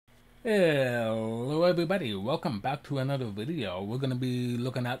Hello everybody, welcome back to another video. We're going to be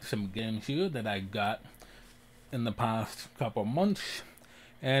looking at some games here that I got in the past couple months.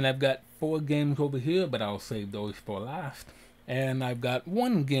 And I've got 4 games over here, but I'll save those for last. And I've got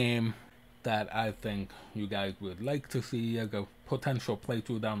one game that I think you guys would like to see as a potential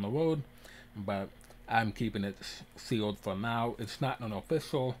playthrough down the road. But I'm keeping it sealed for now. It's not an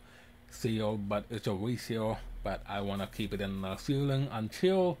official seal, but it's a resale. But I want to keep it in the sealing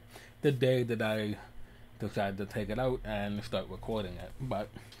until the day that I decide to take it out and start recording it. But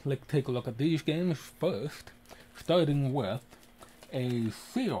let's take a look at these games first, starting with a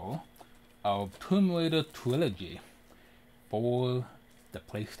seal of Tomb Raider Trilogy for the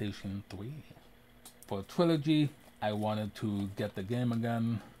PlayStation 3. For Trilogy, I wanted to get the game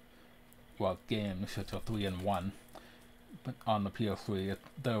again. Well, games, it's a 3-in-1. But on the PS3,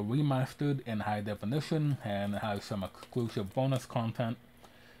 they're remastered in high definition and it has some exclusive bonus content,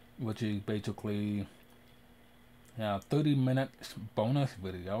 which is basically 30 minutes bonus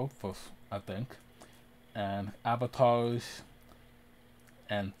video for, I think, and avatars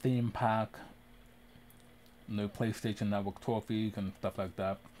and theme pack, new PlayStation Network trophies and stuff like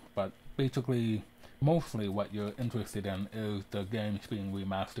that. But basically, mostly what you're interested in is the games being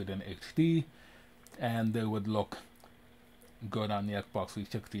remastered in HD, and they would look good on the Xbox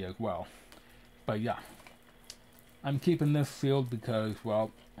 360 as well. But yeah, I'm keeping this sealed because,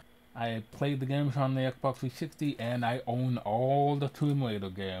 well, I played the games on the Xbox 360 and I own all the Tomb Raider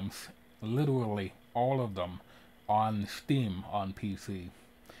games, literally all of them, on Steam on PC.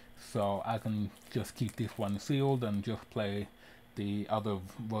 So I can just keep this one sealed and just play the other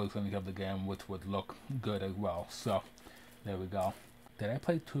versions of the game, which would look good as well. So there we go. Did I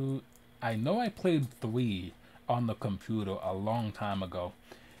play 2? I know I played 3 on the computer a long time ago.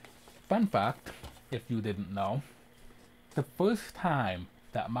 Fun fact, if you didn't know, the first time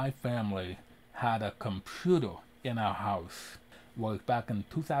that my family had a computer in our house was back in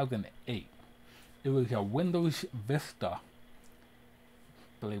 2008. It was a Windows Vista,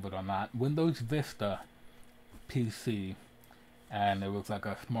 believe it or not, Windows Vista PC, and it was like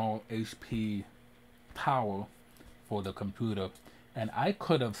a small HP tower for the computer, and I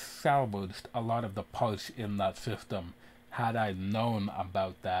could have salvaged a lot of the parts in that system had I known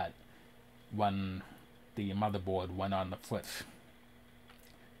about that when the motherboard went on the fritz.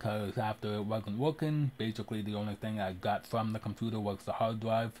 Because after it wasn't working, basically the only thing I got from the computer was the hard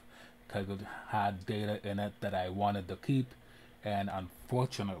drive, because it had data in it that I wanted to keep, and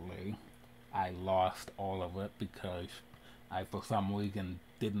unfortunately I lost all of it because I for some reason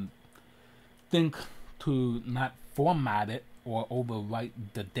didn't think to not format it or overwrite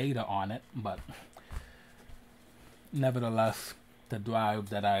the data on it. But nevertheless, the drive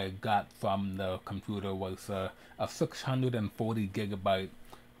that I got from the computer was a 640 gigabyte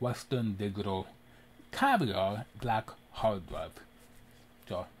Western Digital Caviar black hard drive.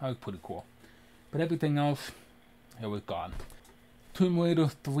 So that was pretty cool. But everything else, it was gone. Tomb Raider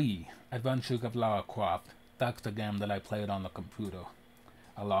 3, Adventures of Lara Croft. That's the game that I played on the computer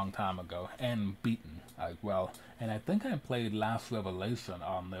a long time ago, and beaten as well. And I think I played Last Revelation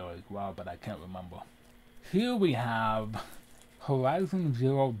on there as well, but I can't remember. Here we have Horizon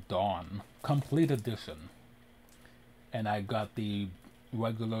Zero Dawn Complete Edition. And I got the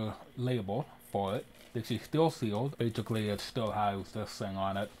regular label for it. This is still sealed. Basically, it still has this thing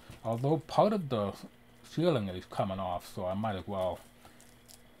on it. Although part of the sealing is coming off, so I might as well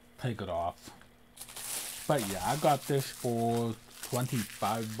take it off. But yeah, I got this for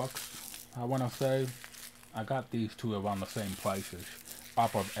 25 bucks, I want to say. I got these two around the same prices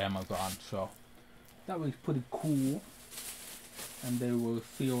off of Amazon, so that was pretty cool. And they were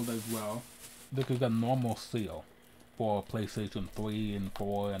sealed as well. This is a normal seal for PlayStation 3 and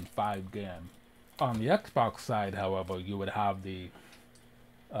 4 and 5 game. On the Xbox side, however, you would have the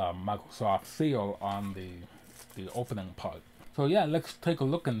Microsoft seal on the opening part. So yeah, let's take a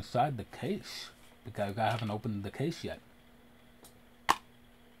look inside the case, because I haven't opened the case yet.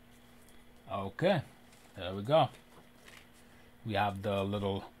 Okay, there we go. We have the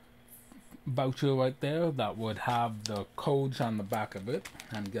little voucher right there that would have the codes on the back of it,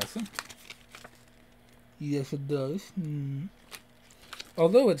 I'm guessing. Yes, it does.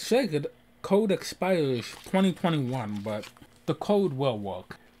 Although it says it code expires 2021, but the code will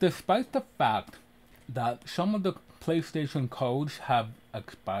work. Despite the fact that some of the PlayStation codes have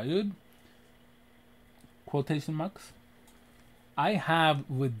expired, quotation marks, I have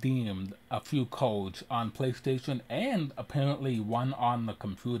redeemed a few codes on PlayStation and apparently one on the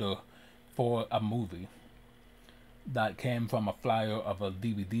computer for a movie that came from a flyer of a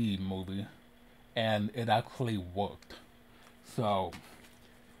DVD movie, and it actually worked. So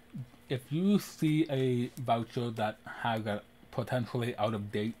if you see a voucher that has a potentially out of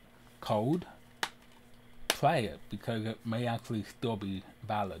date code, try it because it may actually still be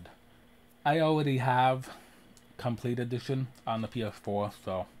valid. I already have Complete Edition on the PS4,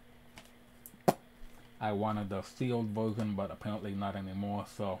 so I wanted the sealed version, but apparently not anymore,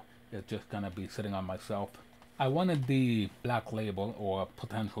 so it's just gonna be sitting on my shelf. I wanted the black label, or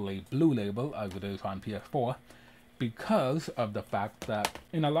potentially blue label, as it is on PS4, because of the fact that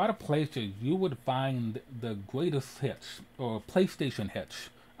in a lot of places you would find the greatest hits, or PlayStation hits,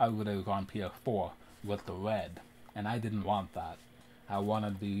 as it is on PS4, with the red, and I didn't want that. I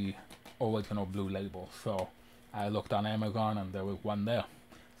wanted the original blue label, so I looked on Amazon and there was one there.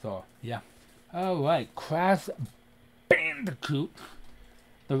 So yeah. Alright, Crash Bandicoot,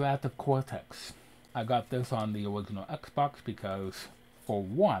 The Wrath of Cortex. I got this on the original Xbox because, for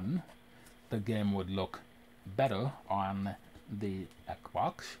one, the game would look better on the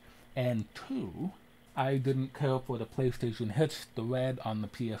Xbox, and two, I didn't care for the PlayStation hits, the red on the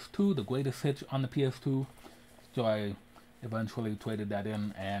PS2, the greatest hits on the PS2, so I eventually traded that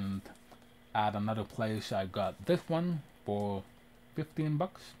in, and at another place I got this one for 15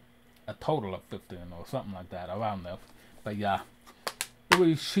 bucks, a total of 15 or something like that, around there. But yeah, it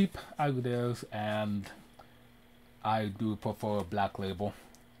was cheap as it is, and I do prefer Black Label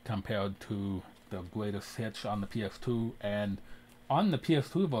compared to the greatest hits on the PS2. And on the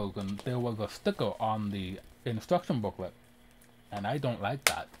PS2 version, there was a sticker on the instruction booklet, and I don't like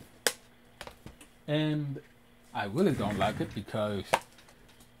that. And I really don't like it because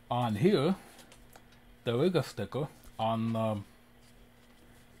on here, there is a sticker on the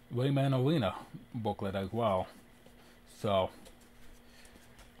Rayman Arena booklet as well. So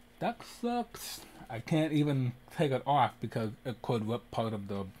that sucks. I can't even take it off because it could rip part of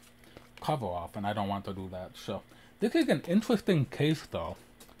the cover off, and I don't want to do that. So this is an interesting case though,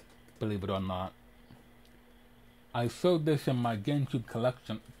 believe it or not. I showed this in my GameCube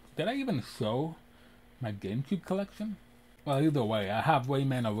collection. Did I even show my GameCube collection? Well, either way, I have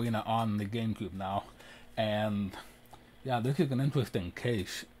Rayman Arena on the GameCube now, and yeah, this is an interesting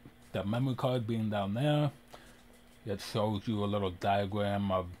case. The memory card being down there, it shows you a little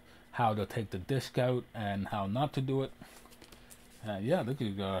diagram of how to take the disc out and how not to do it. Yeah, this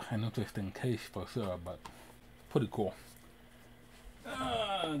is an interesting case for sure, but pretty cool.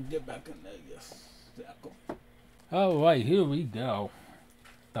 Get back in there, yes. Alright, here we go.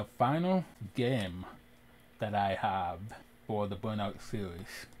 The final game that I have for the Burnout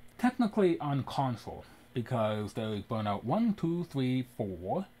series. Technically on console, because there is Burnout 1, 2, 3,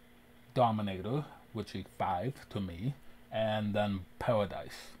 4, Dominator, which is 5 to me, and then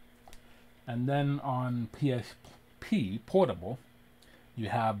Paradise. And then on PSP Portable, you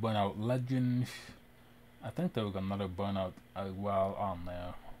have Burnout Legends. I think there was another Burnout as well on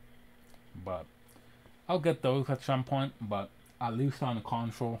there, but I'll get those at some point. But at least on the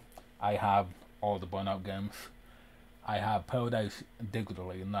console, I have all the Burnout games. I have Paradise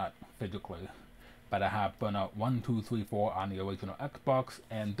digitally, not physically. But I have Burnout 1, 2, 3, 4 on the original Xbox,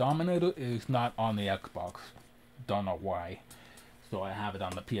 and Dominator is not on the Xbox. Don't know why. So I have it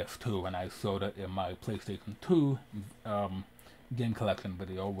on the PS2, and I showed it in my PlayStation 2 game collection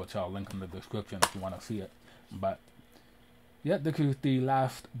video, which I'll link in the description if you want to see it. But yeah, this is the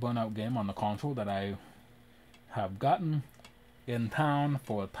last Burnout game on the console that I have gotten in town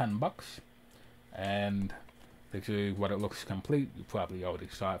for 10 bucks. And this is what it looks complete. You probably already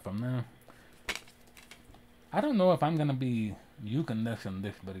saw it from there. I don't know if I'm going to be using this in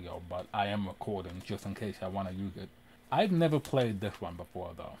this video, but I am recording just in case I want to use it. I've never played this one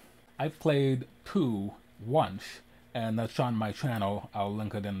before though. I've played 2 once, and that's on my channel. I'll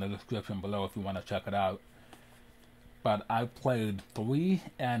link it in the description below if you want to check it out. But I've played 3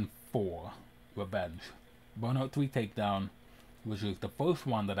 and 4, Revenge. Burnout 3 Takedown, which is the first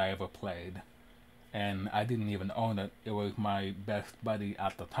one that I ever played. And I didn't even own it. It was my best buddy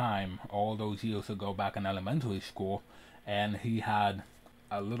at the time, all those years ago back in elementary school, and he had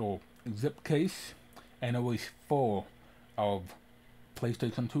a little zip case, and it was full of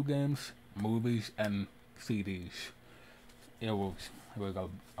PlayStation 2 games, movies, and CDs. It was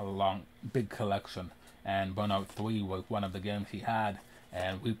a long, big collection, and Burnout 3 was one of the games he had,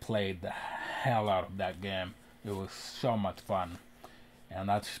 and we played the hell out of that game. It was so much fun. And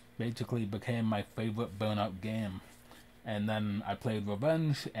that's basically became my favorite Burnout game. And then I played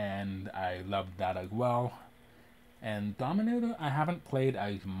Revenge, and I loved that as well. And Dominator, I haven't played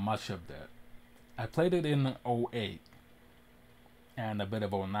as much of it. I played it in 08, and a bit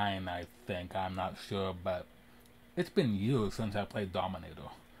of 09, I think, I'm not sure, but it's been years since I played Dominator.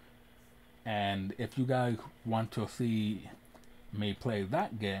 And if you guys want to see me play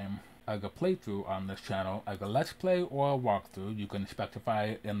that game, as a playthrough on this channel, as a let's play or a walkthrough, you can specify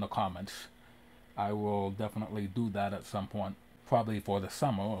it in the comments. I will definitely do that at some point, probably for the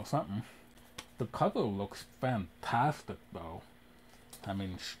summer or something. The cover looks fantastic though. I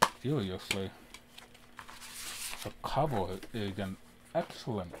mean, seriously. The cover is in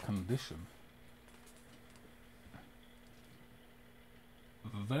excellent condition.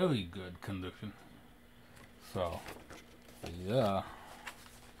 Very good condition. So, yeah.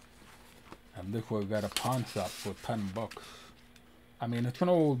 And this was at a pawn shop for $10. I mean, it's an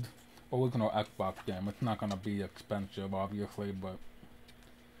old original Xbox game. It's not gonna be expensive, obviously, but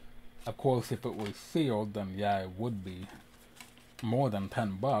of course, if it was sealed, then yeah, it would be more than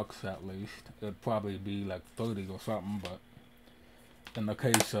 $10 at least. It'd probably be like 30 or something. But in the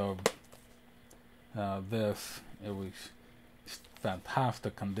case of this, it was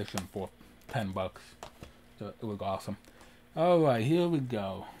fantastic condition for $10. So it was awesome. Alright, here we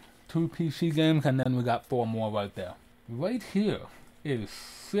go. 2 PC games, and then we got 4 more right there. Right here is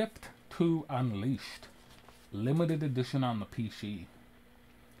Shift 2 Unleashed, limited edition on the PC.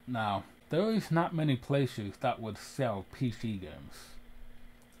 Now, there is not many places that would sell PC games.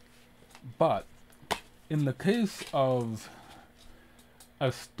 But in the case of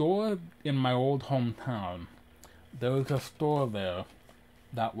a store in my old hometown, there is a store there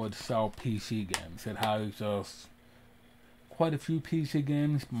that would sell PC games. It has quite a few PC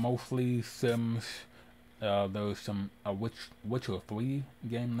games, mostly Sims. There was some Witcher 3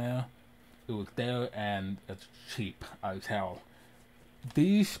 game there. It was there, and it's cheap as hell.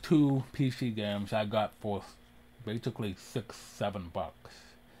 These 2 PC games I got for basically $6-7.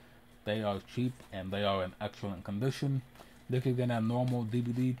 They are cheap and they are in excellent condition. This is in a normal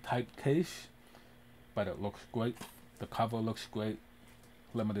DVD type case, but it looks great. The cover looks great.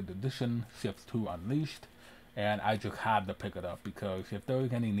 Limited edition, Shift 2 Unleashed. And I just had to pick it up because if there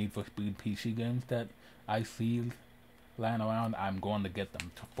is any Need for Speed PC games that I see lying around, I'm going to get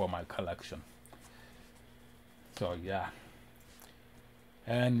them for my collection. So yeah.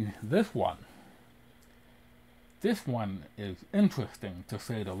 And this one is interesting to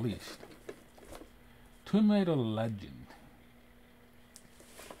say the least. Tomb Raider Legend.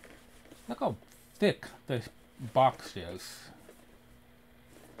 Look how thick this box is.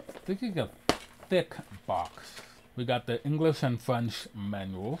 This is a thick box. We got the English and French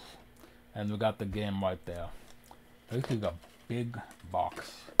manuals, and we got the game right there. This is a big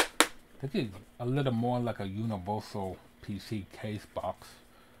box. This is a little more like a universal PC case box,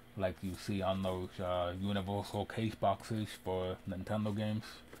 like you see on those universal case boxes for Nintendo games.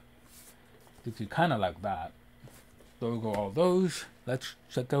 This is kind of like that. Those are all those. Let's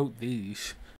check out these.